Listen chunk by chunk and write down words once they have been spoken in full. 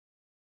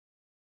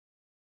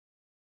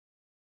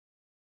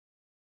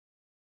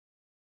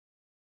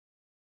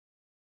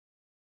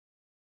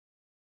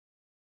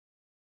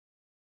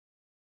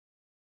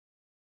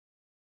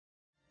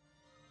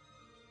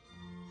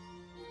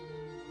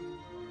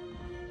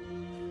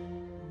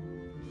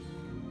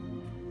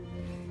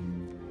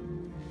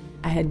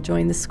had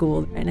joined the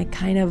school, and I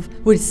kind of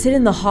would sit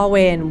in the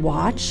hallway and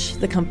watch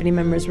the company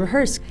members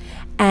rehearse.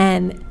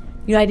 And,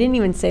 you know, I didn't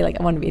even say, like,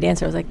 I want to be a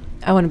dancer. I was like,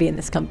 I want to be in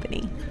this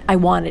company. I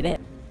wanted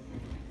it.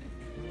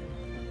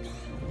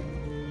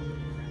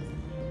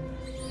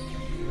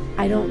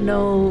 I don't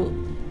know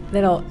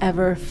that I'll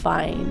ever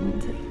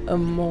find a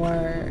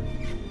more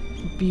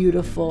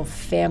beautiful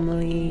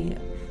family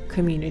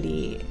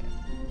community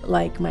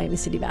like Miami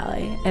City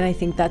Ballet. And I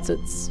think that's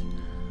what's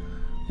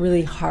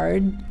really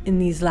hard in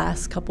these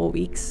last couple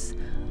weeks.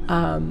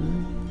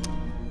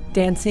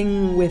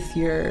 Dancing with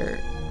your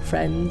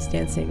friends,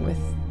 dancing with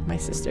my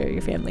sister,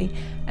 your family,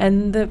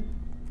 and the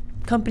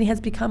company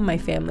has become my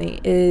family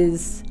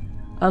is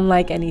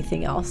unlike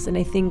anything else. And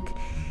I think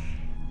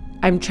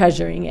I'm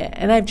treasuring it,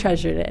 and I've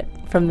treasured it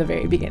from the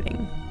very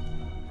beginning.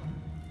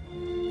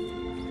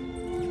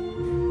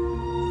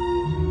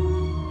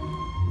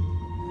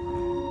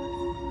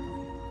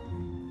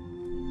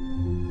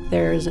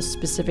 There's a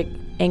specific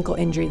ankle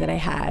injury that I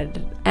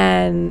had,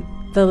 and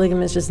the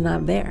ligament's just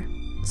not there.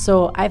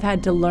 So I've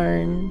had to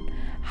learn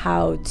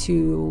how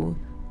to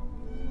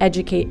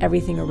educate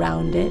everything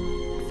around it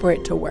for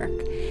it to work.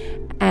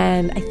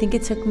 And I think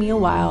it took me a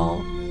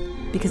while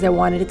because I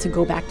wanted it to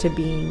go back to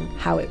being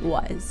how it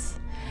was.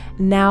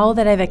 Now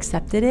that I've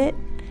accepted it,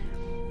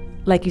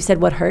 like you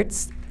said, what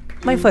hurts?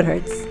 My foot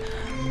hurts.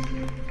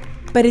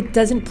 But it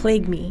doesn't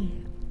plague me.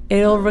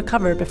 It'll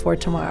recover before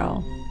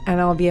tomorrow, and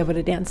I'll be able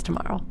to dance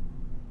tomorrow.